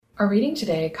Our reading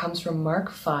today comes from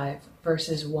Mark 5,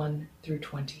 verses 1 through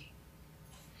 20.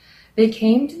 They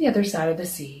came to the other side of the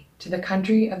sea, to the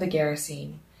country of the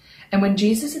Gerasene. And when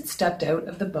Jesus had stepped out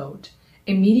of the boat,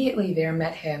 immediately there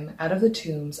met him out of the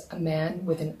tombs a man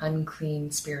with an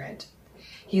unclean spirit.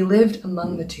 He lived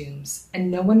among the tombs, and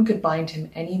no one could bind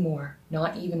him any more,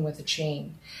 not even with a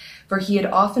chain. For he had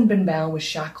often been bound with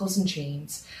shackles and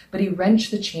chains, but he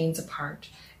wrenched the chains apart,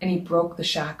 and he broke the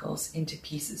shackles into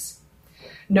pieces.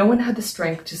 No one had the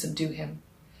strength to subdue him.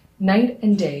 Night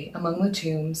and day, among the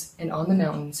tombs and on the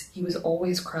mountains, he was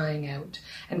always crying out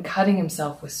and cutting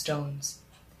himself with stones.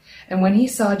 And when he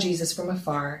saw Jesus from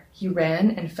afar, he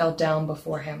ran and fell down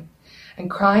before him. And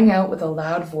crying out with a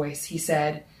loud voice, he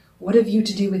said, "What have you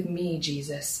to do with me,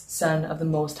 Jesus, Son of the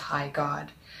Most High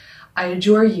God? I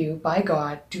adjure you, by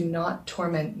God, do not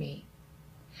torment me."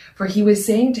 For he was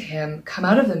saying to him, "Come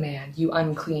out of the man, you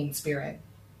unclean spirit."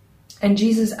 And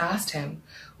Jesus asked him,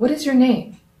 "What is your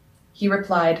name?" He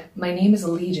replied, "My name is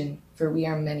Legion, for we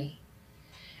are many."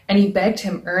 And he begged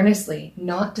him earnestly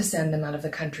not to send them out of the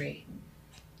country.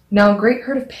 Now a great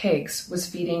herd of pigs was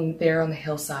feeding there on the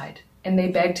hillside, and they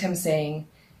begged him, saying,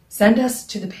 "Send us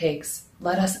to the pigs,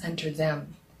 let us enter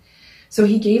them." So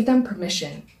he gave them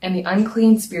permission, and the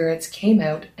unclean spirits came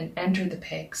out and entered the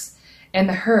pigs. And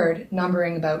the herd,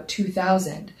 numbering about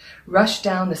 2,000, rushed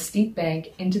down the steep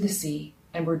bank into the sea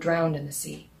and were drowned in the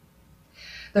sea.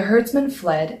 The herdsmen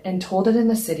fled and told it in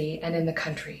the city and in the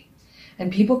country,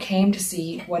 and people came to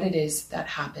see what it is that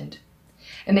happened.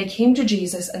 And they came to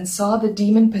Jesus and saw the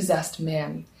demon-possessed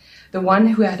man, the one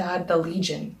who had had the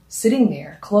legion, sitting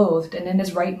there, clothed and in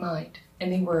his right mind, and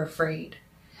they were afraid.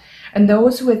 And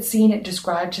those who had seen it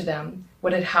described to them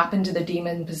what had happened to the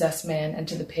demon-possessed man and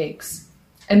to the pigs.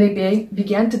 And they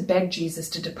began to beg Jesus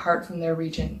to depart from their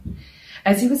region.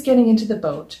 As he was getting into the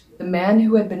boat, the man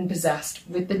who had been possessed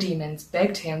with the demons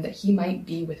begged him that he might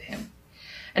be with him.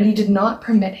 And he did not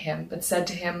permit him, but said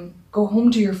to him, "Go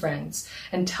home to your friends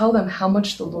and tell them how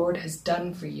much the Lord has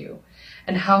done for you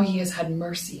and how he has had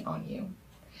mercy on you."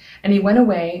 And he went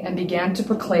away and began to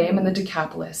proclaim in the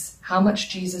Decapolis how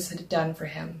much Jesus had done for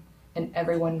him, and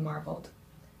everyone marveled.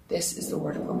 This is the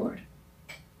word of the Lord.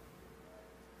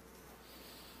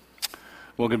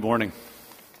 Well, good morning.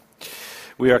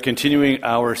 We are continuing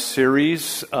our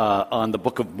series on the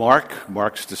book of Mark,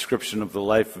 Mark's description of the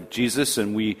life of Jesus,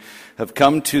 and we have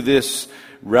come to this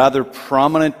rather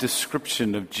prominent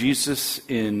description of Jesus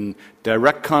in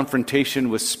direct confrontation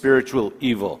with spiritual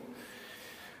evil.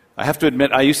 I have to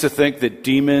admit, I used to think that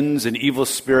demons and evil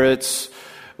spirits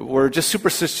were just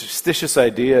superstitious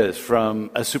ideas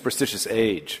from a superstitious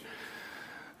age,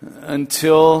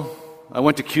 until I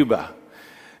went to Cuba.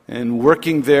 And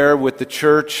working there with the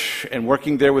church and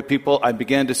working there with people, I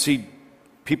began to see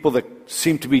people that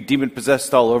seemed to be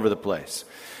demon-possessed all over the place.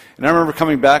 And I remember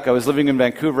coming back, I was living in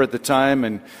Vancouver at the time,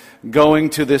 and going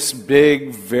to this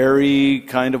big, very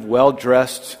kind of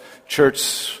well-dressed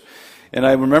church. And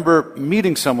I remember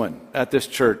meeting someone at this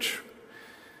church.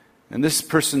 And this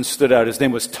person stood out. His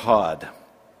name was Todd.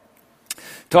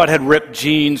 Todd had ripped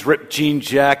jeans, ripped jean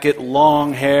jacket,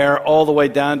 long hair, all the way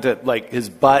down to like his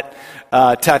butt.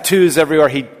 Tattoos everywhere.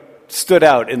 He stood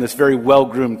out in this very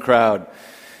well-groomed crowd.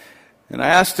 And I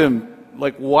asked him,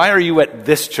 why are you at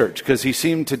this church? Because he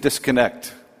seemed to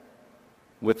disconnect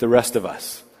with the rest of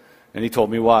us. And he told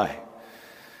me why.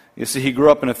 You see, he grew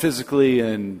up in a physically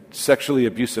and sexually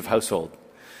abusive household.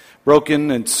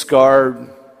 Broken and scarred,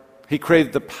 he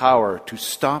craved the power to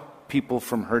stop people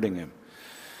from hurting him.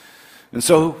 And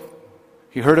so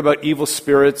he heard about evil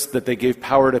spirits, that they gave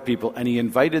power to people, and he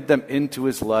invited them into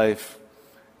his life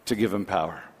to give him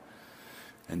power.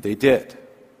 And they did.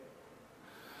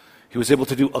 He was able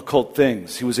to do occult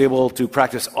things. He was able to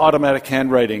practice automatic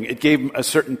handwriting. It gave him a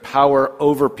certain power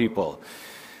over people.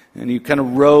 And he kind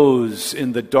of rose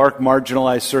in the dark,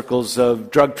 marginalized circles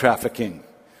of drug trafficking.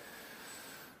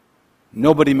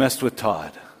 Nobody messed with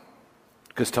Todd,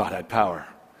 because Todd had power.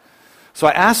 So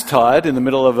I asked Todd in the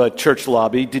middle of a church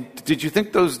lobby, did you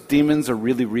think those demons are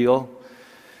really real?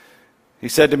 He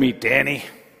said to me, "Danny,"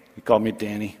 he called me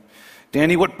Danny,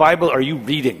 "Danny, what Bible are you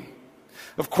reading?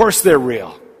 Of course they're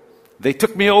real. They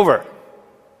took me over."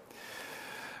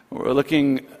 We're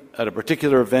looking at a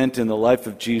particular event in the life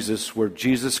of Jesus where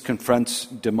Jesus confronts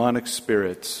demonic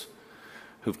spirits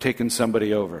who've taken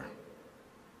somebody over.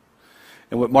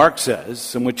 And what Mark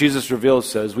says, and what Jesus reveals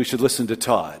says, we should listen to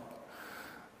Todd,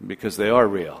 because they are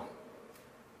real,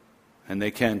 and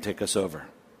they can take us over.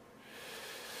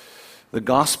 The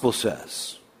gospel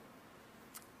says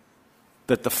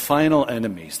that the final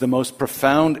enemies, the most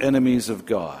profound enemies of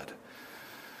God,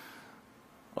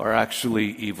 are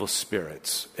actually evil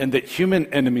spirits, and that human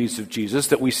enemies of Jesus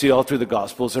that we see all through the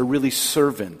Gospels are really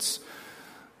servants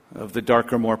of the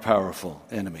darker, more powerful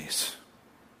enemies.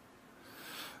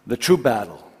 The true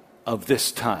battle of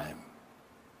this time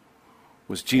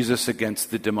was Jesus against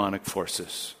the demonic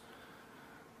forces.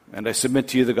 And I submit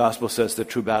to you, the Gospel says the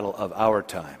true battle of our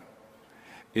time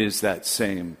is that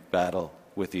same battle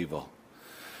with evil.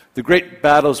 The great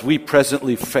battles we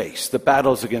presently face, the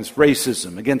battles against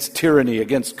racism, against tyranny,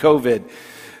 against COVID,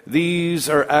 these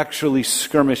are actually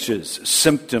skirmishes,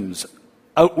 symptoms,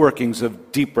 outworkings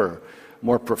of deeper,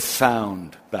 more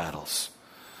profound battles.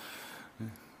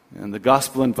 And the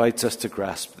gospel invites us to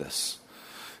grasp this,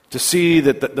 to see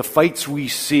that the fights we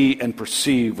see and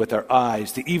perceive with our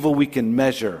eyes, the evil we can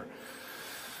measure,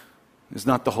 is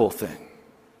not the whole thing.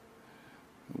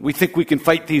 We think we can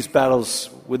fight these battles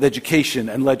with education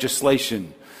and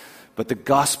legislation, but the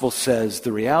gospel says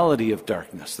the reality of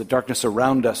darkness, the darkness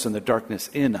around us and the darkness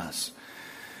in us,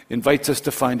 invites us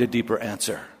to find a deeper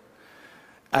answer,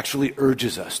 actually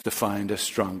urges us to find a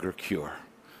stronger cure.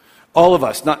 All of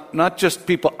us, not just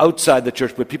people outside the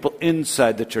church, but people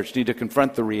inside the church, need to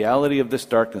confront the reality of this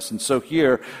darkness. And so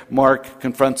here, Mark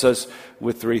confronts us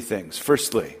with three things.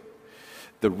 Firstly,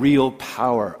 the real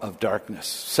power of darkness.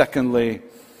 Secondly,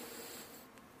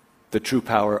 the true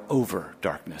power over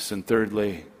darkness. And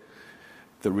thirdly,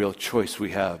 the real choice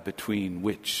we have between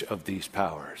which of these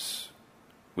powers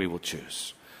we will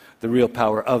choose. The real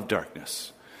power of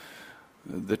darkness,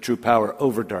 the true power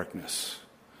over darkness,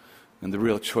 and the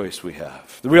real choice we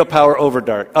have. The real power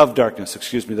of darkness,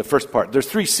 the first part. There's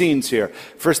three scenes here.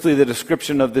 Firstly, the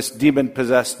description of this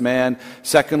demon-possessed man.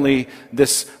 Secondly,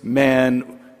 this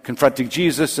man confronting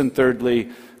Jesus. And thirdly,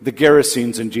 the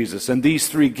Gerasenes in Jesus. And these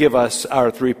three give us our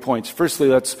 3 points. Firstly,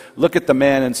 let's look at the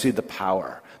man and see the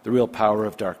power, the real power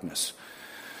of darkness.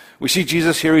 We see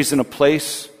Jesus here. He's in a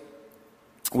place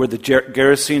where the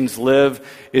Gerasenes live.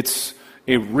 It's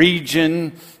a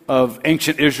region of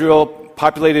ancient Israel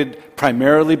populated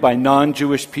primarily by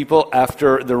non-Jewish people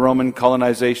after the Roman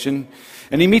colonization.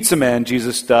 And he meets a man,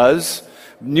 Jesus does,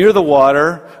 near the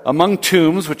water, among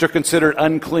tombs, which are considered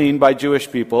unclean by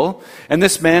Jewish people. And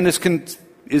this man is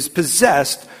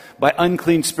possessed by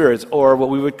unclean spirits, or what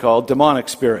we would call demonic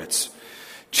spirits.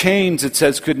 Chains, it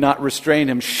says, could not restrain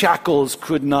him. Shackles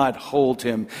could not hold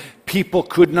him. People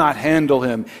could not handle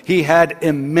him. He had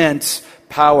immense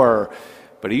power,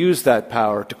 but he used that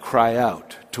power to cry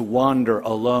out, to wander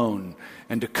alone,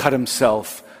 and to cut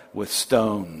himself with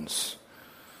stones.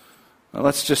 Now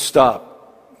let's just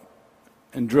stop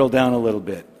and drill down a little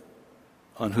bit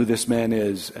on who this man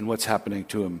is and what's happening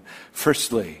to him.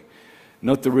 Firstly,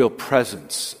 note the real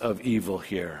presence of evil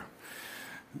here.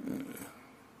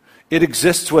 It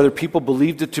exists whether people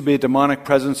believed it to be a demonic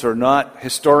presence or not.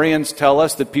 Historians tell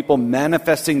us that people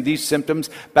manifesting these symptoms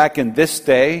back in this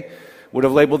day would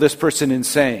have labeled this person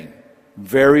insane.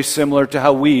 Very similar to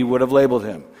how we would have labeled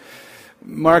him.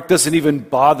 Mark doesn't even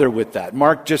bother with that.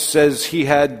 Mark just says he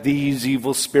had these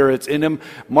evil spirits in him.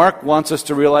 Mark wants us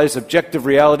to realize objective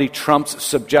reality trumps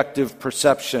subjective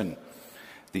perception.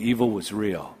 The evil was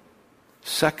real.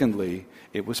 Secondly,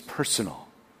 it was personal.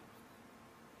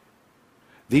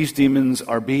 These demons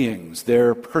are beings.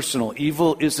 They're personal.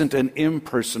 Evil isn't an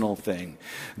impersonal thing.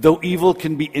 Though evil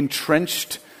can be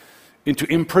entrenched into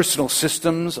impersonal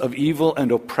systems of evil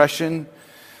and oppression,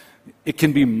 it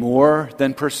can be more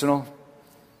than personal.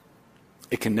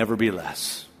 It can never be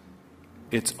less.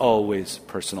 It's always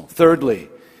personal. Thirdly,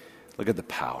 look at the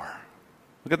power.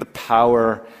 Look at the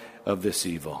power of this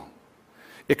evil.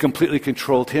 It completely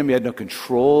controlled him. He had no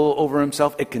control over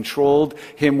himself. It controlled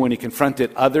him when he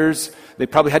confronted others. They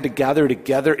probably had to gather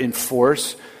together in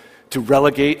force to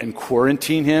relegate and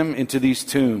quarantine him into these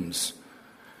tombs.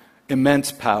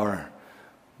 Immense power.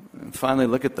 And finally,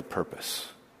 look at the purpose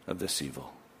of this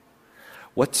evil.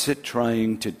 What's it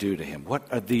trying to do to him? What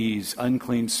are these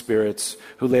unclean spirits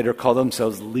who later call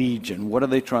themselves Legion? What are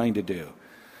they trying to do?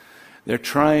 They're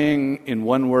trying, in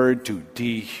one word, to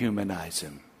dehumanize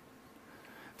him.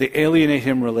 They alienate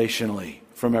him relationally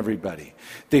from everybody.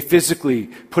 They physically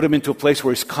put him into a place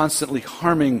where he's constantly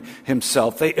harming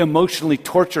himself. They emotionally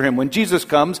torture him. When Jesus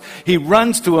comes, he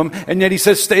runs to him, and yet he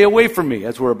says, "Stay away from me,"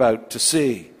 as we're about to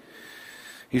see.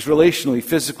 He's relationally,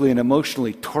 physically, and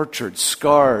emotionally tortured,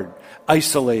 scarred,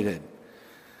 isolated.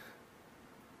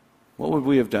 What would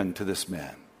we have done to this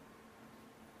man?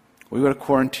 We would have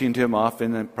quarantined him off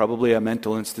in probably a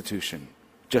mental institution,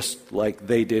 just like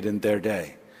they did in their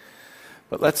day.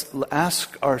 But let's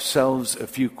ask ourselves a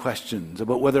few questions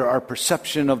about whether our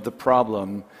perception of the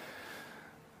problem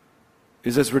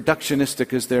is as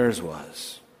reductionistic as theirs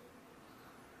was.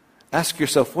 Ask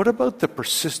yourself, what about the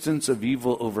persistence of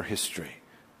evil over history?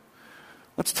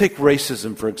 Let's take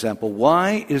racism, for example.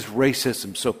 Why is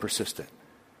racism so persistent?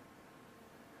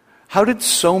 How did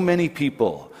so many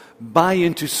people buy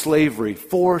into slavery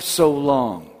for so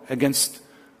long against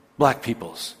black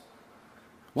peoples?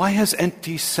 Why has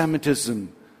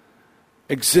anti-Semitism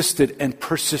existed and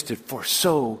persisted for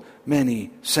so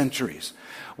many centuries?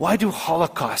 Why do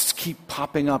holocausts keep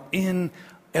popping up in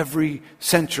every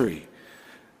century?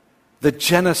 The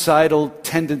genocidal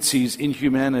tendencies in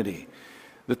humanity.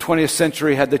 The 20th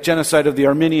century had the genocide of the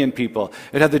Armenian people.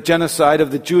 It had the genocide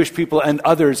of the Jewish people and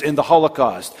others in the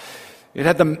Holocaust. It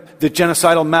had the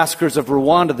genocidal massacres of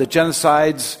Rwanda, the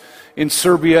genocides in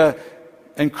Serbia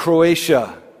and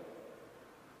Croatia.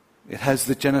 It has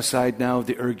the genocide now of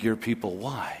the Uyghur people.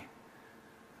 Why?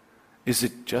 Is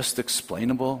it just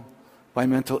explainable by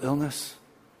mental illness?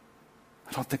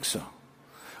 I don't think so.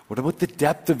 What about the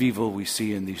depth of evil we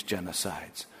see in these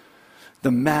genocides?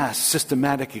 The mass,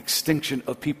 systematic extinction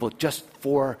of people just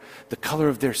for the color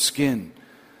of their skin,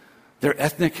 their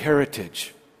ethnic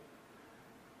heritage.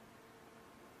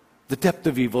 The depth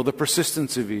of evil, the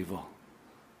persistence of evil.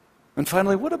 And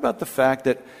finally, what about the fact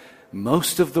that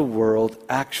most of the world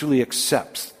actually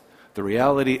accepts the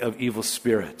reality of evil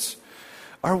spirits?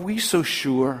 Are we so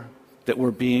sure that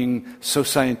we're being so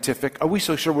scientific? Are we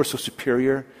so sure we're so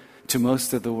superior to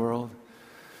most of the world?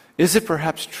 Is it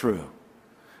perhaps true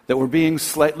that we're being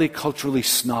slightly culturally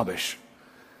snobbish?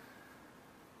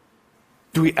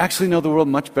 Do we actually know the world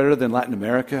much better than Latin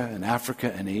America and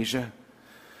Africa and Asia?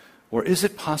 Or is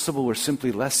it possible we're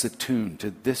simply less attuned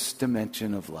to this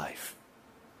dimension of life?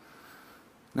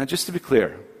 Now, just to be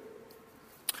clear,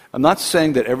 I'm not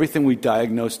saying that everything we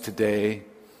diagnose today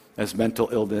as mental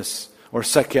illness or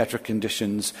psychiatric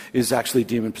conditions is actually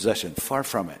demon possession. Far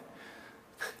from it.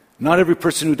 Not every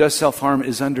person who does self-harm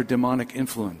is under demonic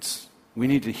influence. We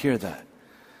need to hear that.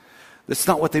 That's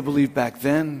not what they believed back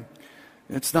then.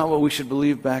 It's not what we should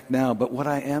believe back now. But what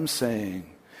I am saying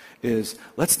is,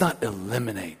 let's not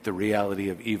eliminate the reality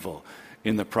of evil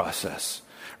in the process.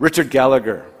 Richard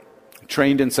Gallagher,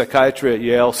 trained in psychiatry at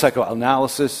Yale,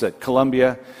 psychoanalysis at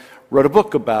Columbia, wrote a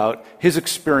book about his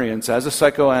experience as a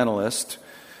psychoanalyst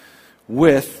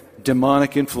with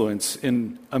demonic influence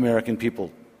in American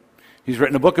people. He's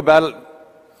written a book about it.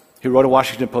 He wrote a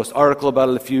Washington Post article about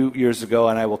it a few years ago,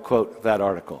 and I will quote that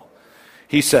article.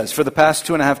 He says, "For the past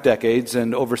 2.5 decades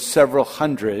and over several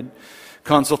hundred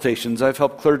consultations, I've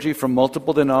helped clergy from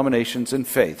multiple denominations and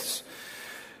faiths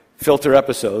filter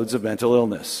episodes of mental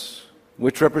illness,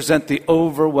 which represent the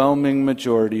overwhelming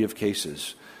majority of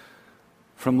cases,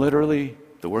 from literally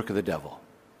the work of the devil.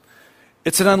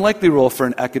 It's an unlikely role for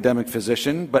an academic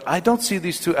physician, but I don't see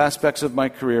these two aspects of my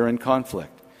career in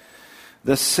conflict.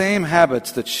 The same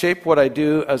habits that shape what I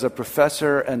do as a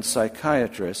professor and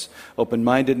psychiatrist,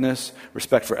 open-mindedness,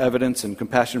 respect for evidence, and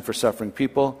compassion for suffering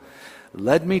people,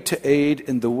 led me to aid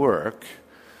in the work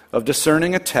of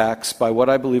discerning attacks by what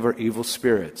I believe are evil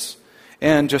spirits,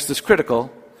 and, just as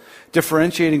critical,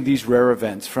 differentiating these rare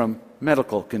events from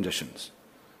medical conditions."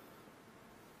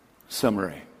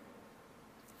 Summary.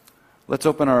 Let's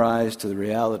open our eyes to the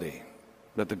reality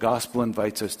that the gospel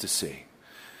invites us to see.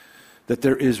 That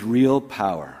there is real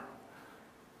power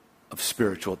of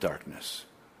spiritual darkness.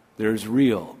 There is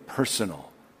real,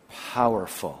 personal,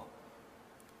 powerful,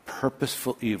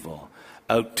 purposeful evil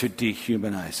out to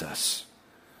dehumanize us.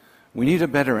 We need a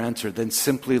better answer than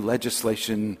simply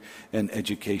legislation and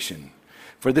education.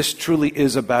 For this truly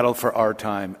is a battle for our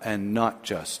time and not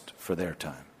just for their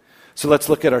time. So let's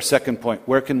look at our second point.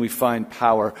 Where can we find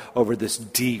power over this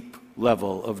deep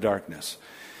level of darkness?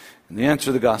 And the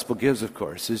answer the gospel gives, of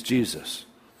course, is Jesus.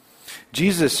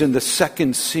 Jesus, in the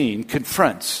second scene,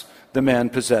 confronts the man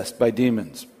possessed by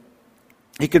demons.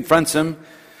 He confronts him.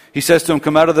 He says to him,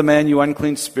 "Come out of the man, you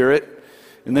unclean spirit."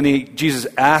 And then Jesus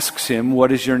asks him,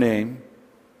 "What is your name?"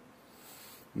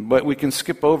 But we can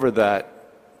skip over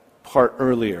that part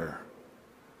earlier,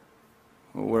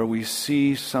 where we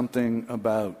see something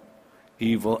about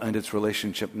evil and its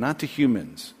relationship, not to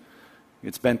humans.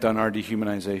 It's bent on our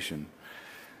dehumanization.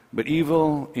 But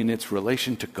evil in its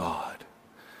relation to God.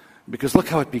 Because look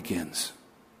how it begins.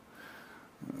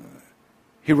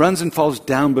 He runs and falls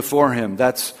down before him.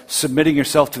 That's submitting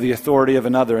yourself to the authority of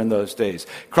another in those days.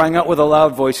 Crying out with a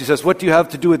loud voice, he says, "What do you have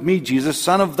to do with me, Jesus,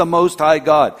 Son of the Most High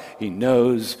God?" He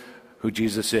knows who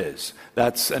Jesus is.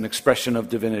 That's an expression of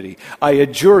divinity. "I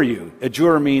adjure you."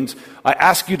 Adjure means, I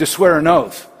ask you to swear an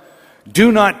oath.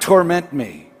 "Do not torment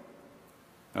me."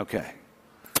 Okay.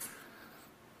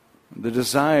 The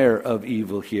desire of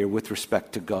evil here with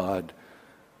respect to God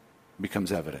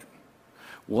becomes evident.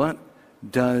 What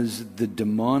does the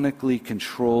demonically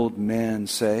controlled man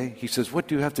say? He says, "What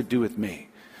do you have to do with me?"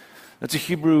 That's a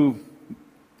Hebrew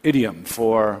idiom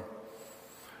for,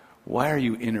 why are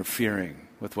you interfering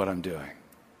with what I'm doing?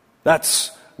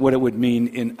 That's what it would mean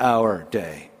in our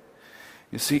day.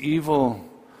 You see, evil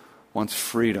wants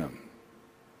freedom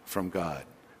from God,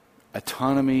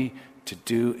 autonomy to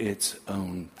do its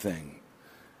own thing.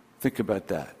 Think about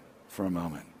that for a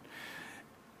moment.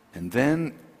 And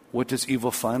then, what does evil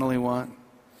finally want?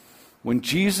 When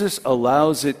Jesus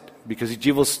allows it, because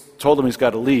evil's told him he's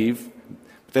got to leave,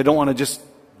 but they don't want to just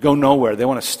go nowhere. They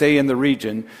want to stay in the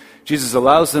region. Jesus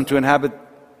allows them to inhabit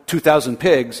 2,000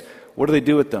 pigs. What do they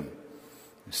do with them?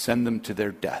 They send them to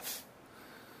their death.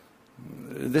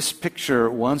 This picture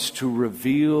wants to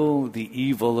reveal the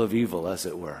evil of evil, as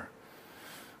it were.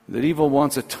 That evil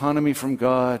wants autonomy from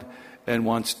God and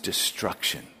wants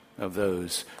destruction of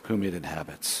those whom it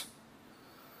inhabits.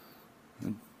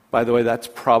 And by the way, that's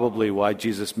probably why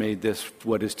Jesus made this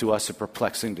what is to us a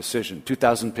perplexing decision.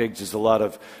 2,000 pigs is a lot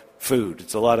of food.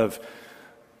 It's a lot of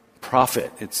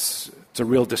profit. It's a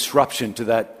real disruption to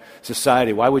that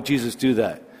society. Why would Jesus do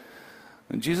that?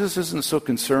 And Jesus isn't so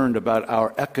concerned about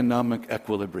our economic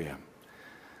equilibrium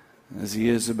as he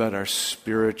is about our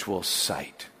spiritual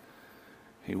sight.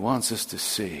 He wants us to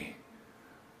see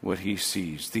what he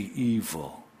sees, the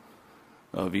evil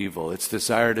of evil, its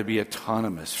desire to be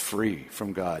autonomous, free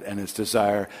from God, and its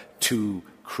desire to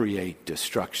create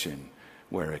destruction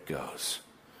where it goes.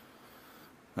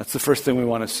 That's the first thing we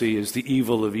want to see, is the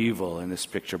evil of evil in this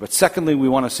picture. But secondly, we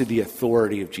want to see the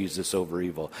authority of Jesus over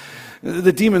evil.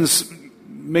 The demons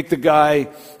make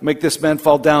this man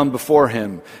fall down before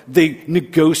him. They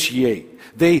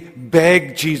negotiate. They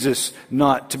beg Jesus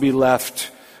not to be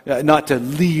left, not to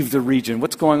leave the region.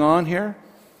 What's going on here?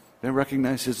 They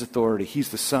recognize his authority. He's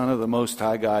the Son of the Most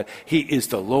High God. He is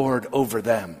the Lord over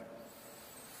them.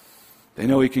 They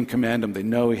know he can command them. They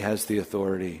know he has the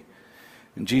authority.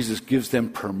 And Jesus gives them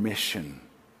permission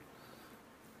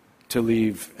to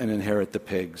leave and inherit the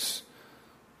pigs.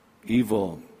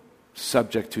 Evil,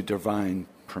 subject to divine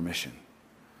permission.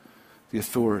 The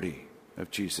authority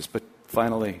of Jesus. But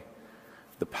finally,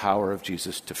 the power of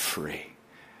Jesus to free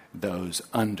those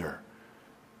under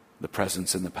the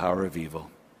presence and the power of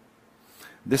evil.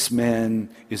 This man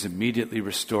is immediately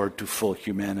restored to full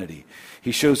humanity.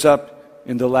 He shows up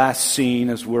in the last scene,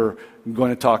 as we're going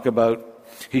to talk about.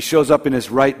 He shows up in his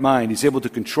right mind. He's able to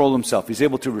control himself. He's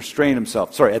able to restrain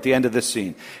himself. At the end of this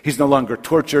scene. He's no longer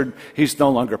tortured. He's no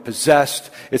longer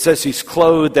possessed. It says he's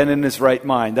clothed and in his right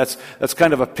mind. That's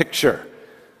kind of a picture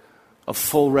of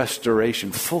full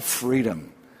restoration, full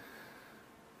freedom.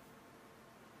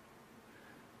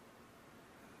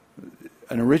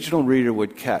 An original reader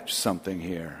would catch something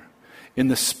here. In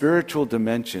the spiritual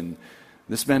dimension,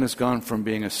 this man has gone from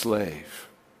being a slave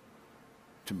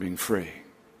to being free.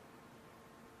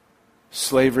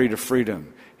 Slavery to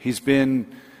freedom. He's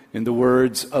been, in the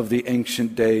words of the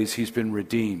ancient days, he's been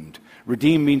redeemed.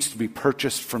 Redeemed means to be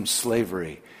purchased from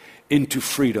slavery into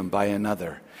freedom by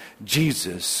another.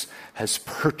 Jesus has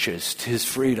purchased his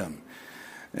freedom.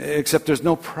 Except there's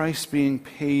no price being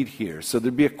paid here. So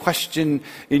there'd be a question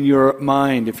in your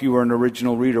mind if you were an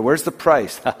original reader. Where's the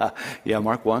price? Yeah,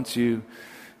 Mark wants you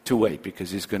to wait because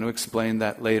he's going to explain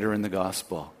that later in the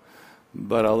gospel.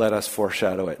 But I'll let us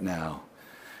foreshadow it now.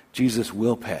 Jesus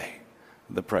will pay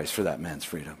the price for that man's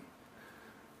freedom.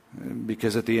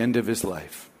 Because at the end of his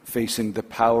life, facing the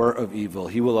power of evil,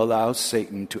 he will allow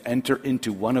Satan to enter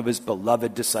into one of his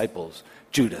beloved disciples,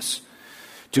 Judas,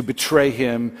 to betray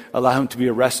him, allow him to be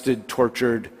arrested,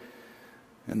 tortured,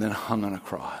 and then hung on a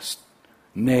cross.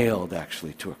 Nailed,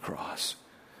 actually, to a cross.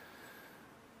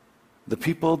 The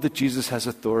people that Jesus has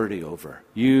authority over,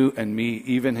 you and me,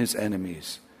 even his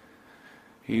enemies,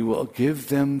 he will give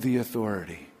them the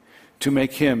authority to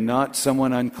make him not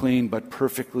someone unclean, but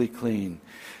perfectly clean.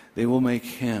 They will make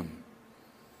him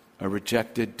a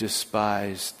rejected,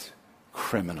 despised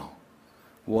criminal.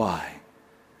 Why?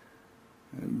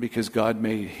 Because God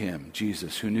made him,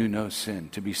 Jesus, who knew no sin,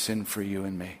 to be sin for you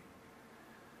and me.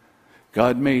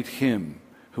 God made him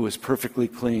who is perfectly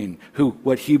clean, who,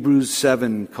 what Hebrews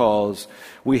 7 calls,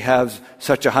 we have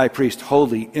such a high priest,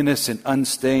 holy, innocent,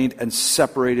 unstained, and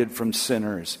separated from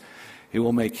sinners. He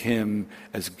will make him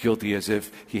as guilty as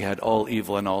if he had all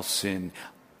evil and all sin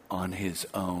on his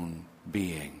own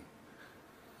being.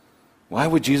 Why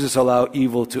would Jesus allow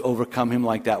evil to overcome him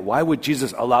like that? Why would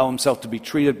Jesus allow himself to be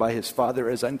treated by his Father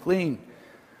as unclean?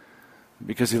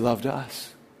 Because he loved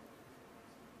us.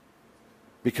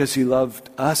 Because he loved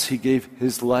us, he gave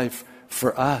his life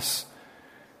for us.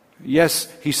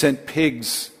 Yes, he sent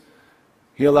pigs.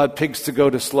 He allowed pigs to go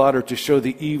to slaughter to show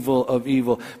the evil of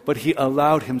evil, but he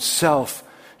allowed himself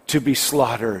to be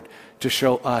slaughtered to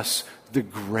show us the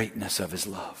greatness of his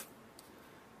love.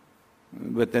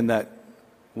 But then that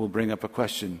will bring up a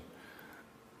question.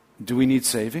 Do we need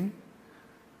saving?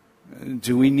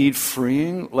 Do we need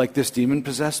freeing like this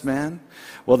demon-possessed man?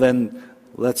 Well, then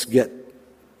let's get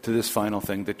to this final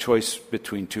thing, the choice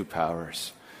between two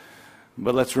powers.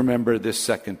 But let's remember this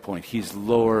second point. He's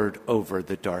Lord over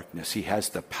the darkness. He has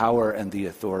the power and the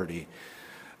authority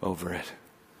over it.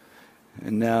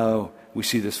 And now we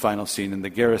see this final scene, and the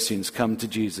Gerasenes come to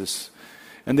Jesus.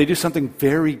 And they do something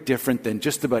very different than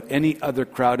just about any other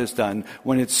crowd has done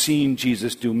when it's seen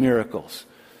Jesus do miracles.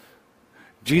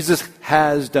 Jesus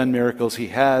has done miracles. He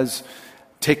has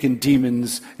taken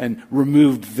demons and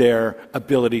removed their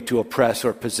ability to oppress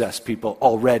or possess people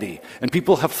already. And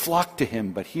people have flocked to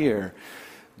him, but here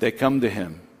they come to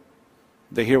him.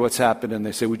 They hear what's happened and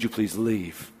they say, would you please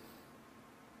leave?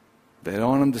 They don't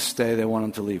want him to stay, they want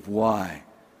him to leave. Why?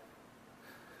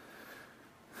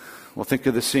 Well, think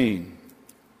of the scene.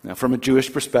 Now, from a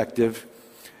Jewish perspective,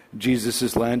 Jesus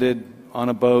has landed on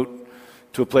a boat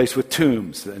to a place with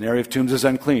tombs. An area of tombs is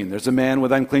unclean. There's a man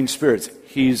with unclean spirits.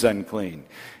 He's unclean.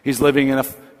 He's living in a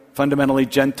fundamentally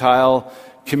Gentile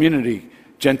community.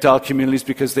 Gentile communities,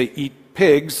 because they eat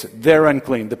pigs, they're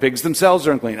unclean. The pigs themselves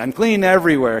are unclean. Unclean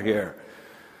everywhere here.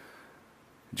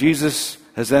 Jesus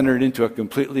has entered into a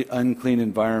completely unclean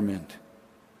environment.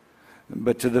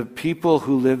 But to the people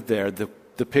who lived there,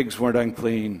 the pigs weren't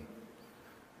unclean.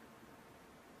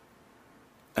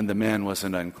 And the man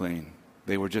wasn't unclean.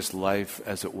 They were just life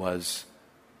as it was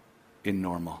in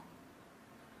normal.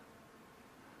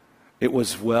 It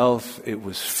was wealth, it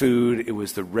was food, it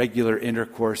was the regular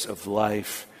intercourse of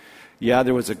life. Yeah,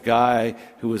 there was a guy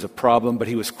who was a problem, but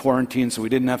he was quarantined, so we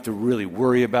didn't have to really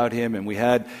worry about him. And we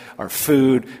had our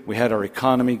food, we had our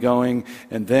economy going,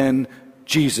 and then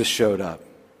Jesus showed up.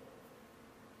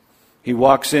 He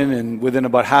walks in, and within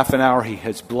about half an hour, he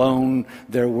has blown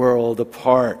their world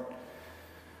apart.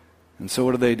 And so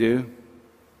what do?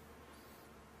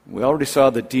 We already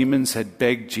saw the demons had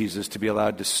begged Jesus to be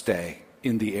allowed to stay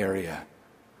in the area.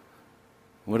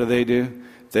 What do?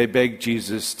 They begged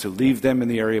Jesus to leave them in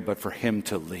the area, but for him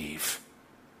to leave.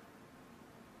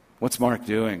 What's Mark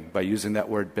doing by using that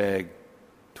word beg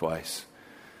twice?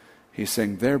 He's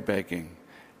saying their begging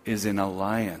is in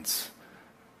alliance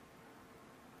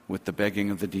with the begging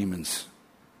of the demons.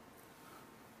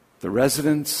 The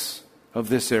residents of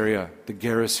this area, the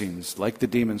Gerasenes, like the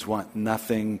demons, want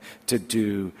nothing to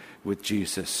do with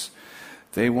Jesus.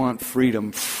 They want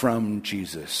freedom from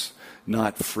Jesus,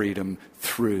 not freedom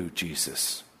through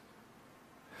Jesus.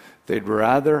 They'd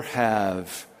rather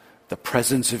have the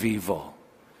presence of evil,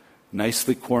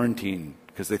 nicely quarantined,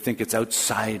 because they think it's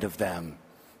outside of them,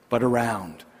 but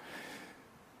around,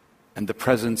 and the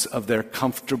presence of their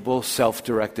comfortable,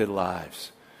 self-directed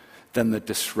lives, than the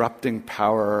disrupting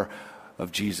power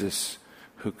of Jesus,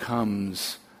 who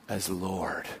comes as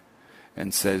Lord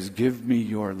and says, give me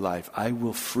your life. I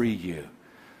will free you,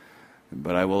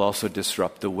 but I will also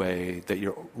disrupt the way that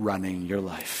you're running your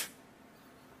life.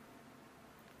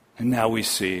 And now we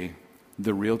see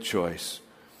the real choice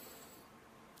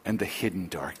and the hidden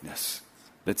darkness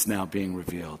that's now being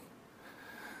revealed.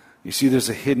 You see, there's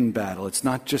a hidden battle. It's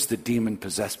not just the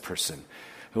demon-possessed person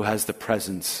who has the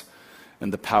presence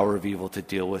and the power of evil to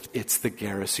deal with. It's the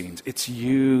Gerasenes. It's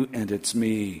you and it's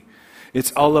me.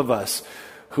 It's all of us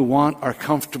who want our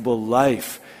comfortable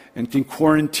life and can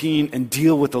quarantine and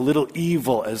deal with a little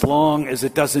evil as long as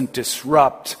it doesn't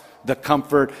disrupt the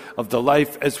comfort of the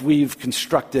life as we've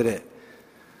constructed it.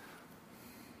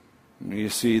 You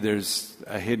see, there's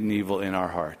a hidden evil in our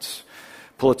hearts.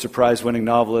 Pulitzer Prize-winning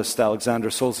novelist Alexander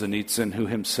Solzhenitsyn, who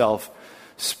himself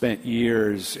spent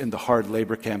years in the hard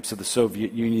labor camps of the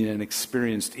Soviet Union and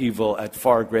experienced evil at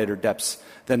far greater depths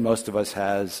than most of us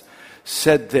has,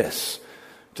 said this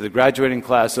to the graduating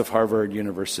class of Harvard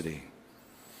University: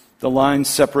 the line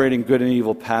separating good and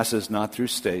evil passes not through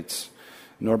states,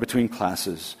 nor between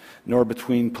classes, nor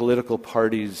between political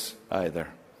parties either,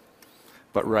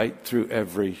 but right through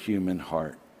every human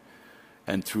heart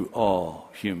and through all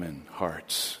human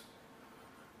hearts.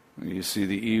 You see,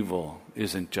 the evil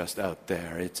isn't just out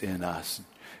there, it's in us.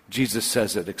 Jesus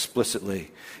says it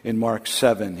explicitly in Mark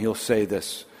 7. He'll say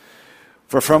this: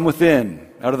 for from within,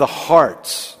 out of the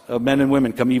hearts of men and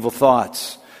women, come evil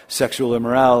thoughts, sexual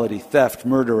immorality, theft,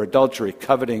 murder, adultery,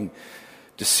 coveting,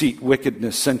 deceit,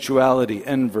 wickedness, sensuality,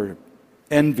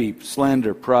 envy,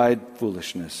 slander, pride,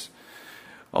 foolishness.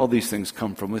 All these things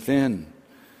come from within,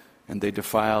 and they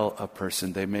defile a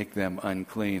person. They make them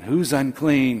unclean. Who's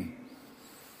unclean?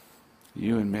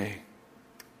 You and me.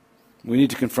 We need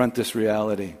to confront this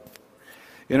reality.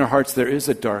 In our hearts, there is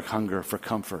a dark hunger for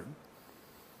comfort,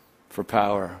 for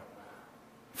power,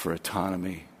 for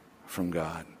autonomy from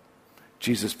God.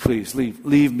 Jesus, please,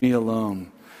 leave me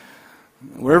alone.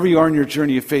 Wherever you are in your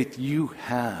journey of faith, you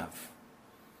have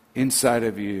inside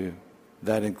of you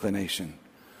that inclination.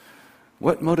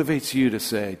 What motivates you to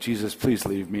say, Jesus, please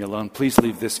leave me alone. Please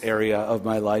leave this area of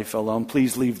my life alone.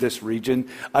 Please leave this region.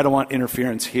 I don't want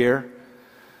interference here.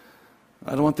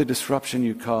 I don't want the disruption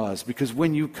you cause. Because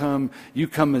when you come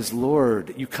as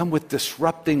Lord. You come with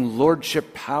disrupting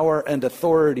lordship, power, and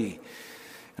authority.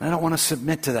 And I don't want to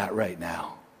submit to that right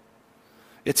now.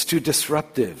 It's too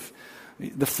disruptive.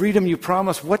 The freedom you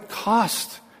promise, what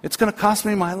cost? It's going to cost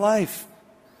me my life.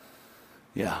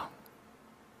 Yeah.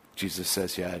 Jesus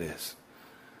says, yeah, it is.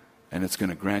 And it's going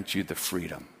to grant you the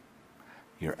freedom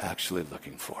you're actually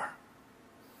looking for.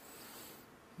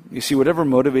 You see, whatever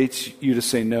motivates you to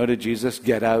say no to Jesus,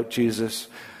 get out, Jesus,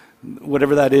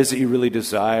 whatever that is that you really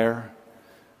desire,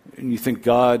 and you think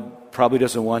God probably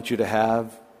doesn't want you to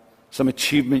have, some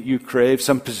achievement you crave,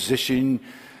 some position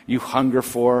you hunger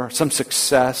for, some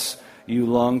success you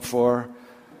long for,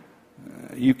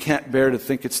 you can't bear to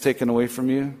think it's taken away from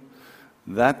you,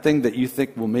 that thing that you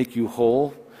think will make you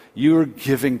whole, you're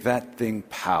giving that thing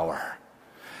power.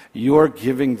 You're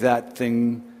giving that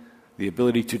thing the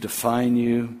ability to define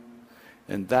you,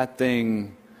 and that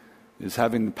thing is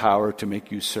having the power to make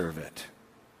you serve it.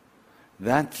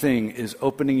 That thing is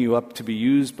opening you up to be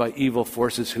used by evil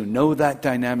forces who know that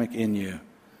dynamic in you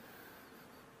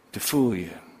to fool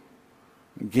you,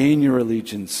 gain your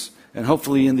allegiance, and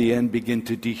hopefully in the end begin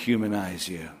to dehumanize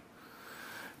you.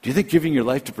 Do you think giving your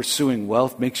life to pursuing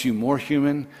wealth makes you more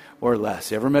human or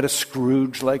less? You ever met a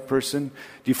Scrooge-like person?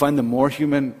 Do you find them more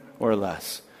human or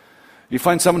less? Do you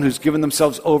find someone who's given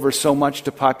themselves over so much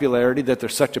to popularity that they're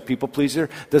such a people pleaser?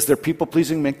 Does their people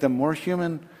pleasing make them more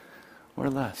human or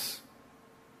less?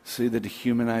 See the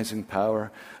dehumanizing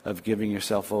power of giving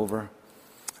yourself over?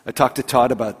 I talked to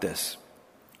Todd about this.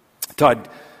 Todd,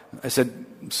 I said,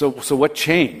 so what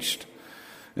changed?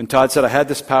 And Todd said, I had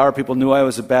this power. People knew I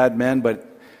was a bad man, but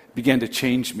it began to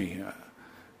change me.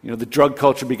 The drug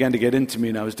culture began to get into me,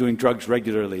 and I was doing drugs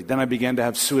regularly. Then I began to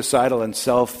have suicidal and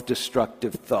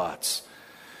self-destructive thoughts.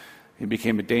 He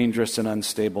became a dangerous and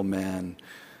unstable man.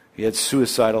 He had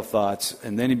suicidal thoughts,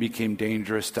 and then he became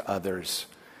dangerous to others.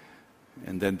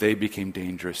 And then they became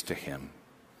dangerous to him.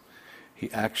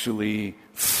 He actually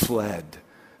fled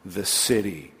the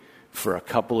city for a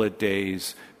couple of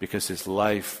days because his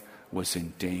life was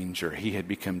in danger. He had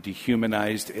become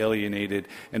dehumanized, alienated,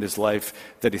 and his life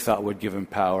that he thought would give him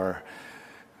power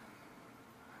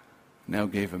now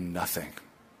gave him nothing.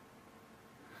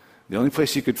 The only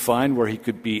place he could find where he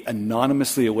could be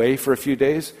anonymously away for a few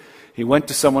days, he went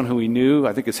to someone who he knew,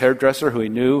 I think his hairdresser, who he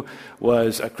knew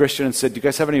was a Christian, and said, do you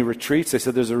guys have any retreats? They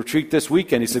said, there's a retreat this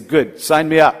weekend. He said, good, sign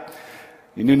me up.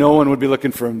 He knew no one would be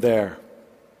looking for him there.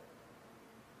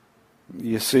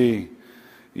 You see,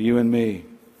 you and me,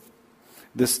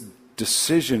 this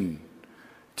decision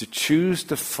to choose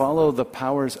to follow the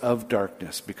powers of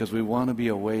darkness because we want to be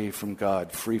away from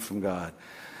God, free from God,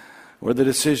 or the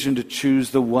decision to choose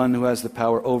the one who has the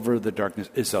power over the darkness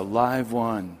is a live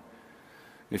one.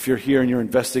 If you're here and you're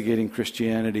investigating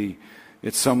Christianity,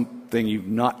 it's something you've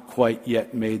not quite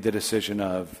yet made the decision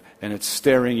of, and it's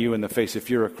staring you in the face. If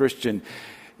you're a Christian,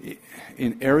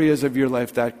 in areas of your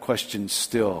life, that question's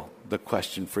still the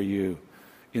question for you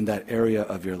in that area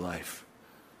of your life.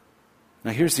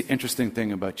 Now, here's the interesting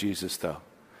thing about Jesus, though,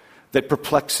 that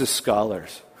perplexes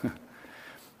scholars.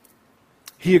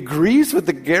 He agrees with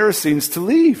the Gerasenes to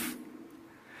leave.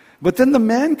 But then the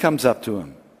man comes up to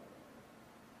him.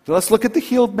 So let's look at the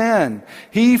healed man.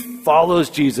 He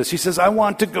follows Jesus. He says, I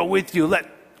want to go with you.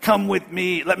 Come with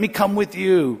me. Let me come with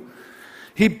you.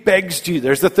 He begs Jesus.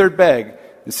 There's the third beg.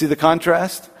 You see the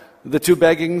contrast? The two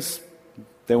beggings,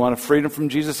 they want a freedom from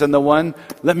Jesus, and the one,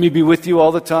 let me be with you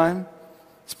all the time.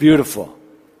 It's beautiful.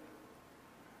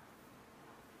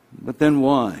 But then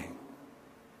why?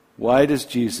 Why does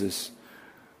Jesus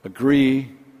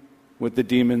agree with the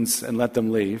demons and let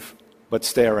them leave, but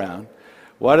stay around?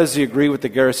 Why does he agree with the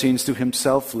Gerasenes to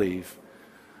himself leave,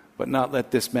 but not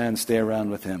let this man stay around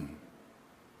with him?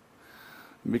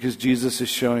 Because Jesus is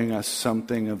showing us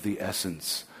something of the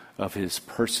essence of his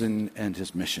person and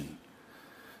his mission.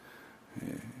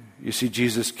 You see,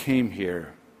 Jesus came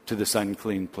here to this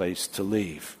unclean place to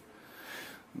leave.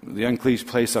 The unclean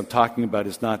place I'm talking about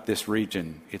is not this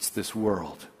region, it's this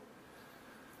world.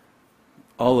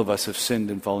 All of us have sinned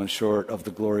and fallen short of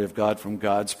the glory of God from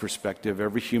God's perspective.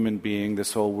 Every human being,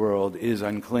 this whole world, is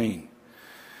unclean.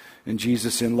 And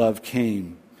Jesus in love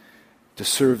came to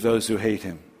serve those who hate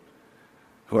him,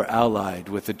 who are allied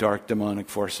with the dark demonic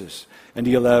forces. And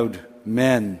he allowed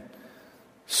men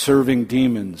serving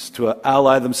demons to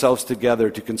ally themselves together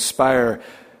to conspire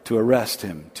to arrest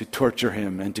him, to torture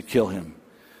him, and to kill him.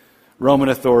 Roman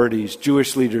authorities,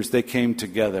 Jewish leaders, they came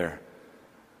together,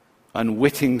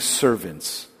 unwitting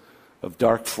servants of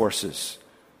dark forces,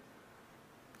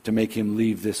 to make him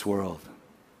leave this world.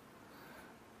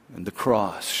 And the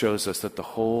cross shows us that the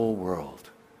whole world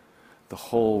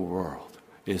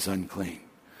is unclean.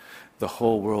 The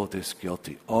whole world is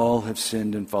guilty. All have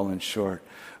sinned and fallen short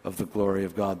of the glory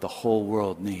of God. The whole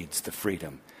world needs the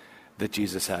freedom that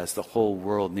Jesus has. The whole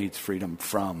world needs freedom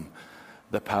from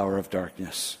the power of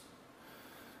darkness.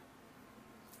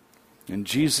 And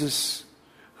Jesus,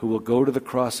 who will go to the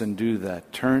cross and do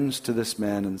that, turns to this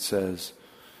man and says,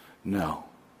 "No,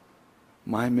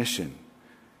 my mission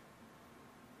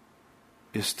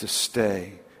is to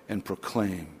stay and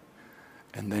proclaim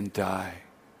and then die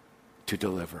to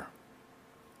deliver.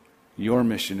 Your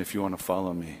mission, if you want to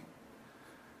follow me,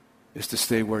 is to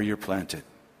stay where you're planted."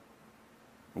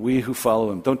 We who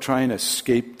follow him, don't try and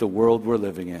escape the world we're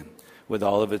living in with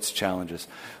all of its challenges,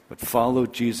 but follow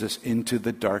Jesus into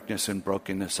the darkness and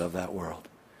brokenness of that world.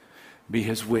 Be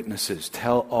his witnesses.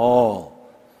 Tell all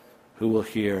who will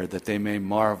hear, that they may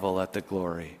marvel at the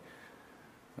glory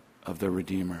of the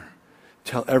Redeemer.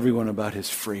 Tell everyone about his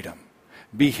freedom.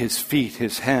 Be his feet,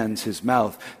 his hands, his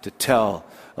mouth, to tell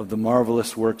of the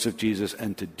marvelous works of Jesus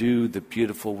and to do the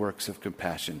beautiful works of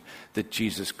compassion that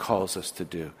Jesus calls us to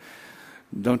do.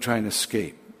 Don't try and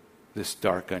escape this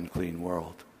dark, unclean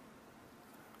world.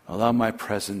 Allow my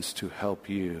presence to help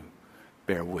you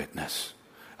bear witness.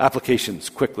 Applications,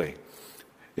 quickly.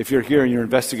 If you're here and you're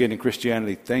investigating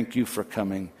Christianity, thank you for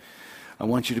coming. I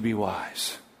want you to be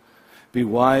wise. Be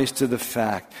wise to the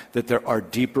fact that there are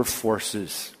deeper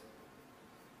forces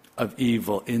of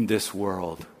evil in this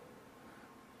world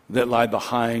that lie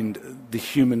behind the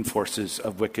human forces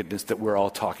of wickedness that we're all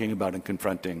talking about and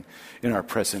confronting in our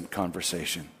present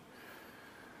conversation.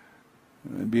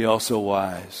 Be also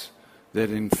wise that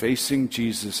in facing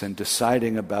Jesus and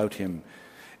deciding about him,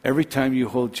 every time you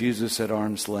hold Jesus at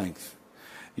arm's length,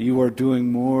 you are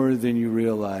doing more than you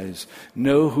realize.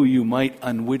 Know who you might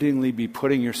unwittingly be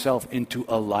putting yourself into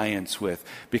alliance with,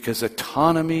 because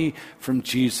autonomy from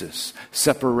Jesus,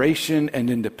 separation and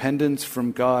independence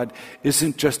from God,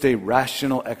 isn't just a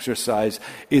rational exercise.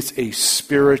 It's a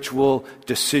spiritual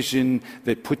decision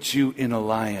that puts you in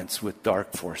alliance with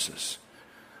dark forces.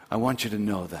 I want you to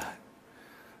know that.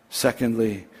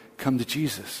 Secondly, come to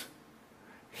Jesus.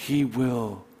 He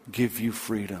will give you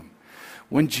freedom.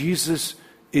 When Jesus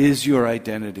is your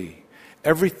identity,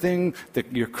 everything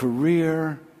that your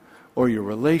career or your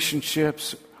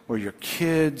relationships or your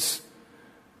kids,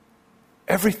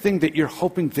 everything that you're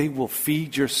hoping they will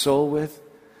feed your soul with,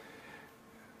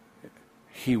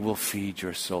 he will feed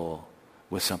your soul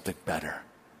with something better.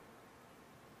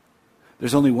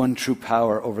 There's only one true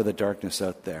power over the darkness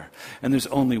out there. And there's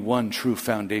only one true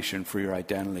foundation for your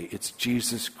identity. It's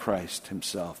Jesus Christ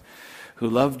himself, who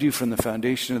loved you from the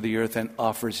foundation of the earth and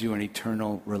offers you an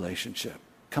eternal relationship.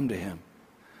 Come to him.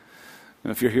 And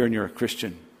if you're here and you're a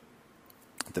Christian,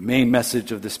 the main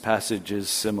message of this passage is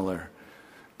similar.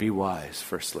 Be wise,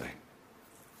 firstly.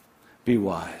 Be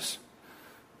wise.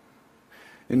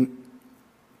 In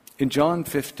John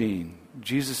 15,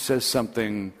 Jesus says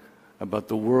something about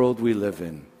the world we live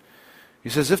in. He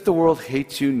says, if the world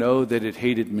hates you, know that it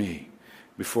hated me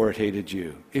before it hated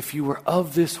you. If you were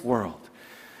of this world,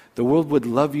 the world would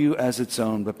love you as its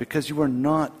own, but because you are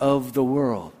not of the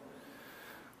world,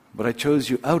 but I chose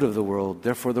you out of the world,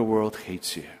 therefore the world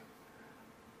hates you.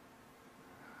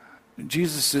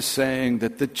 Jesus is saying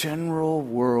that the general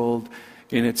world,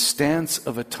 in its stance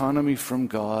of autonomy from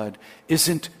God,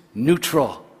 isn't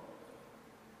neutral.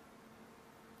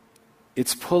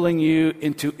 It's pulling you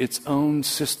into its own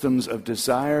systems of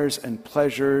desires and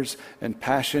pleasures and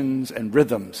passions and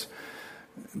rhythms.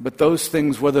 But those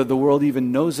things, whether the world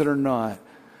even knows it or not,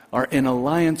 are in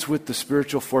alliance with the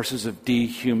spiritual forces of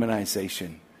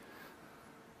dehumanization.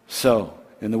 So,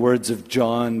 in the words of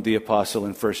John the Apostle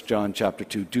in 1 John chapter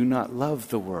 2, do not love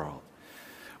the world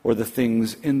or the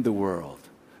things in the world.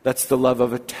 That's the love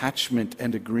of attachment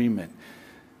and agreement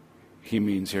he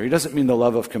means here. He doesn't mean the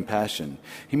love of compassion.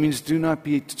 He means do not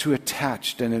be too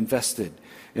attached and invested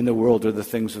in the world or the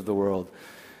things of the world.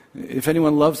 If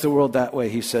anyone loves the world that way,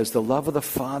 he says, the love of the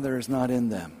Father is not in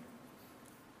them.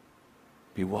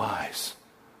 Be wise.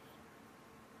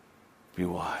 Be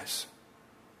wise.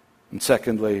 And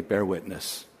secondly, bear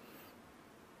witness.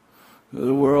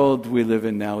 The world we live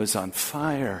in now is on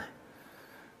fire.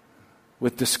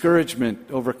 with discouragement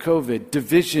over COVID,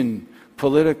 division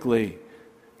politically,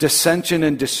 dissension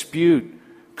and dispute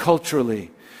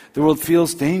culturally. The world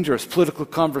feels dangerous. Political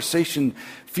conversation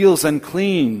feels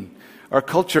unclean. Our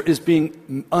culture is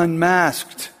being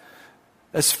unmasked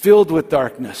as filled with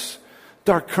darkness.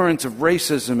 Dark currents of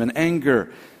racism and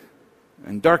anger,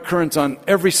 and dark currents on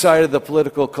every side of the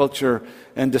political culture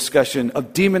and discussion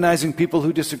of demonizing people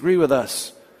who disagree with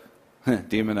us.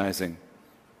 Demonizing.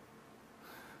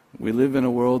 We live in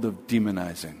a world of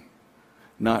demonizing,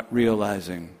 not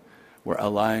realizing we're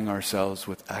allying ourselves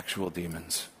with actual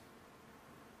demons.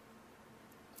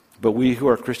 But we who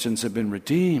are Christians have been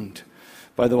redeemed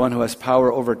by the one who has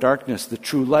power over darkness, the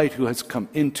true light who has come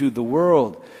into the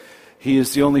world. He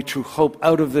is the only true hope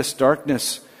out of this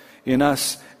darkness in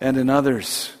us and in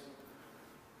others.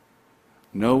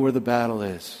 Know where the battle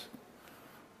is.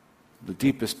 The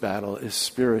deepest battle is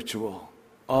spiritual.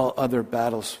 All other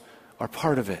battles are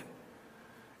part of it.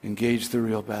 Engage the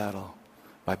real battle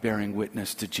by bearing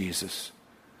witness to Jesus.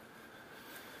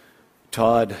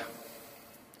 Todd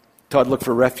looked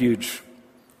for refuge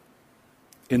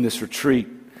in this retreat,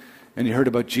 and he heard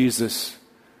about Jesus,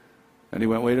 and he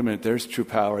went, wait a minute, there's true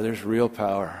power, there's real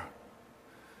power.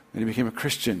 And he became a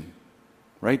Christian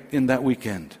right in that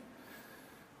weekend,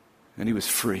 and he was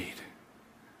freed.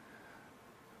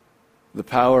 The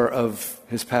power of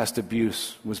his past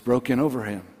abuse was broken over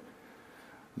him.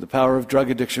 The power of drug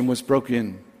addiction was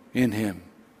broken in him.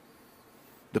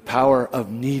 The power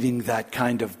of needing that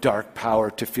kind of dark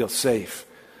power to feel safe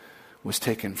was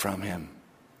taken from him.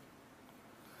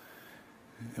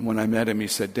 And when I met him, he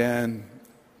said, Dan,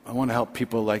 I want to help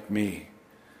people like me.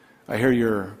 I hear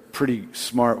you're pretty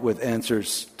smart with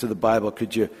answers to the Bible.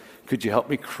 Could you help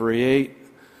me create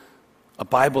a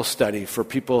Bible study for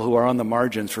people who are on the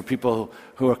margins, for people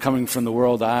who are coming from the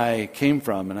world I came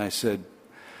from? And I said,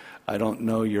 I don't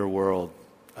know your world.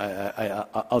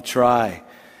 I'll try.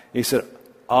 He said,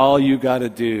 all you got to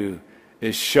do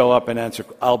is show up and answer.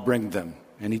 I'll bring them.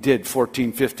 And he did,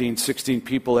 14, 15, 16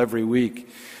 people every week.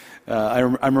 I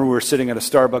remember we were sitting at a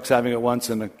Starbucks having it once,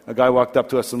 and a guy walked up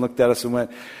to us and looked at us and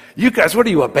went, you guys, what are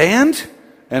you, a band?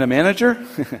 And a manager?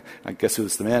 I guess it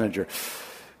was the manager.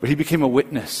 But he became a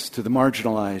witness to the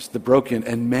marginalized, the broken,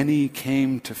 and many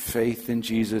came to faith in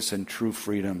Jesus and true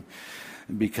freedom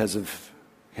because of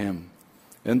him.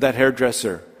 And that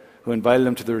hairdresser who invited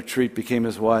him to the retreat became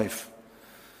his wife.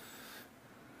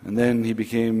 And then he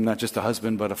became not just a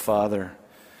husband, but a father.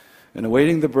 And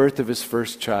awaiting the birth of his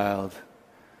first child,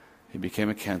 he became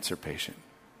a cancer patient,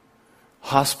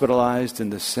 hospitalized in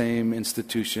the same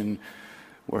institution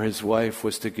where his wife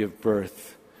was to give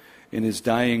birth. In his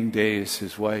dying days,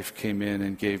 his wife came in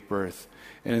and gave birth.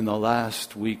 And in the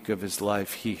last week of his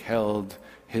life, he held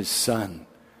his son.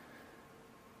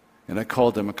 And I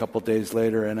called him a couple days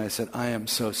later and I said, I am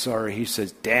so sorry. He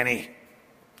says, Danny,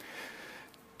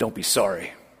 don't be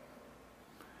sorry.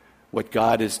 What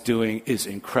God is doing is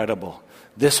incredible.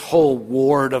 This whole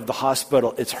ward of the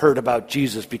hospital, it's heard about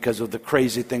Jesus because of the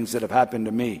crazy things that have happened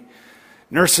to me.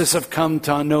 Nurses have come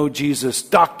to know Jesus.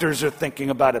 Doctors are thinking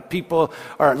about it. People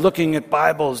are looking at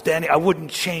Bibles. Danny, I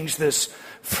wouldn't change this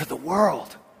for the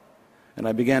world. And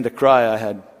I began to cry. I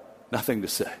had nothing to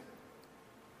say.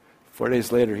 4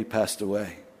 days later, he passed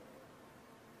away.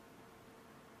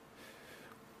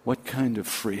 What kind of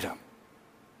freedom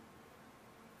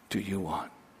do you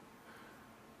want?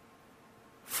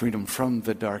 Freedom from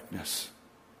the darkness,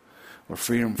 or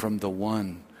freedom from the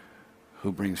one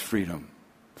who brings freedom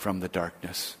from the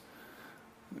darkness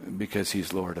because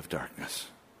he's Lord of darkness.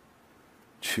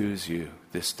 Choose you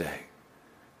this day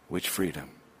which freedom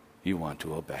you want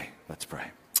to obey. Let's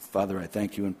pray. Father, I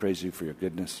thank you and praise you for your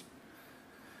goodness.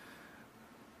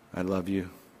 I love you.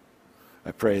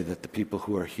 I pray that the people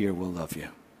who are here will love you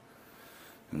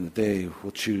and that they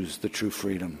will choose the true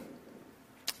freedom,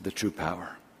 the true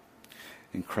power.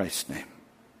 In Christ's name,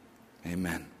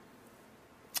 amen.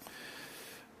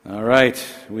 All right,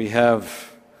 we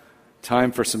have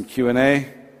time for some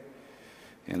Q&A,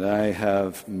 and I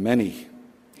have many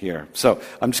here. So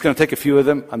I'm just going to take a few of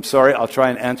them. I'm sorry, I'll try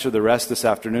and answer the rest this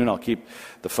afternoon. I'll keep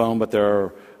the phone, but there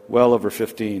are well over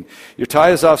 15. Your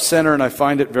tie is off center, and I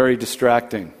find it very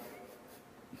distracting.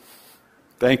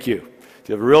 Thank you.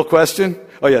 Do you have a real question?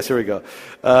 Oh, yes, here we go.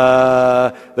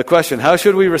 The question, how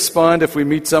should we respond if we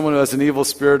meet someone who has an evil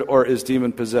spirit or is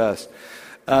demon-possessed?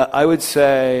 I would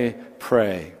say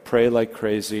pray. Pray like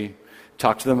crazy.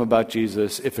 Talk to them about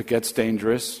Jesus. If it gets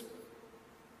dangerous,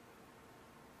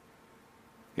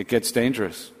 it gets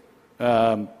dangerous.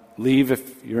 Leave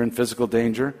if you're in physical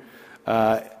danger.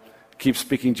 Keep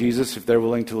speaking Jesus if they're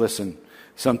willing to listen.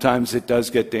 Sometimes it does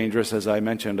get dangerous, as I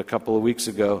mentioned a couple of weeks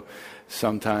ago.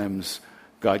 Sometimes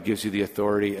God gives you the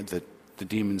authority and the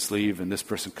demons leave and this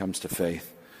person comes to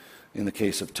faith. In the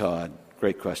case of Todd,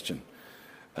 great question.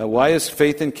 Why is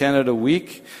faith in Canada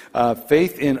weak?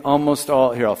 Faith in almost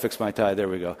all, here I'll fix my tie, there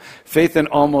we go. Faith in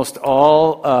almost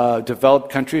all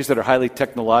developed countries that are highly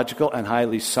technological and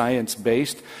highly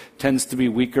science-based tends to be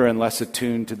weaker and less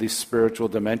attuned to these spiritual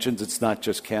dimensions. It's not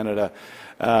just Canada.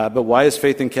 But why is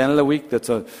faith in Canada weak? That's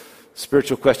a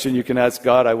spiritual question you can ask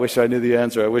God. I wish I knew the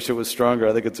answer. I wish it was stronger.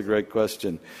 I think it's a great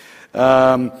question.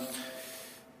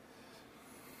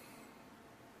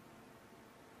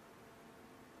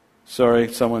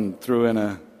 Sorry, someone threw in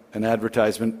an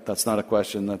advertisement. That's not a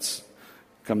question. That's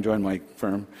come join my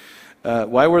firm.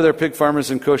 Why were there pig farmers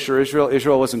in kosher Israel?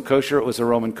 Israel wasn't kosher. It was a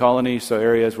Roman colony, so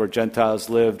areas where Gentiles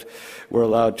lived were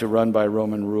allowed to run by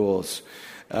Roman rules.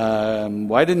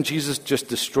 Why didn't Jesus just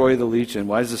destroy the legion?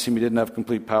 Why does it seem he didn't have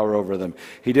complete power over them?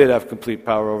 He did have complete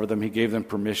power over them. He gave them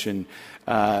permission.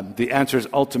 The answer is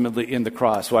ultimately in the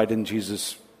cross. Why didn't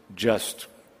Jesus just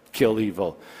kill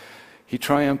evil? He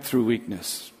triumphed through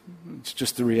weakness. It's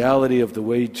just the reality of the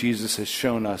way Jesus has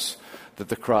shown us that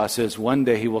the cross is. One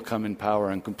day he will come in power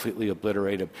and completely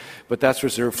obliterate him. But that's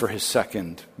reserved for his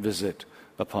second visit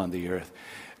upon the earth.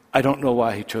 I don't know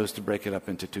why he chose to break it up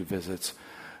into 2 visits,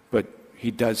 but he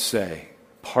does say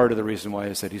part of the reason why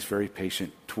is that he's very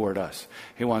patient toward us.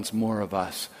 He wants more of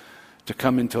us to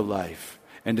come into life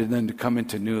and then to come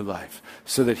into new life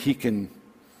so that he can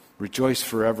rejoice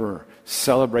forever,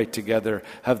 celebrate together,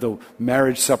 have the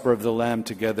marriage supper of the Lamb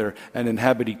together, and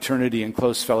inhabit eternity in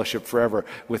close fellowship forever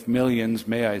with millions,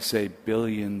 may I say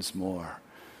billions more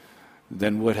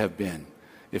than would have been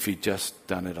if he'd just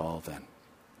done it all then.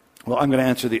 Well, I'm going to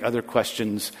answer the other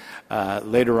questions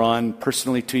later on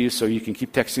personally to you, so you can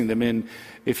keep texting them in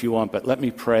if you want. But let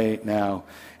me pray now,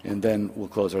 and then we'll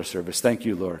close our service. Thank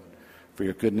you, Lord, for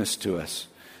your goodness to us.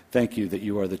 Thank you that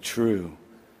you are the true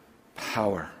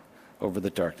power over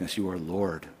the darkness. You are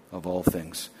Lord of all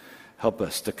things. Help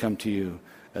us to come to you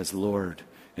as Lord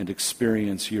and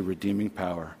experience your redeeming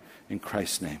power. In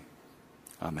Christ's name,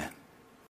 amen.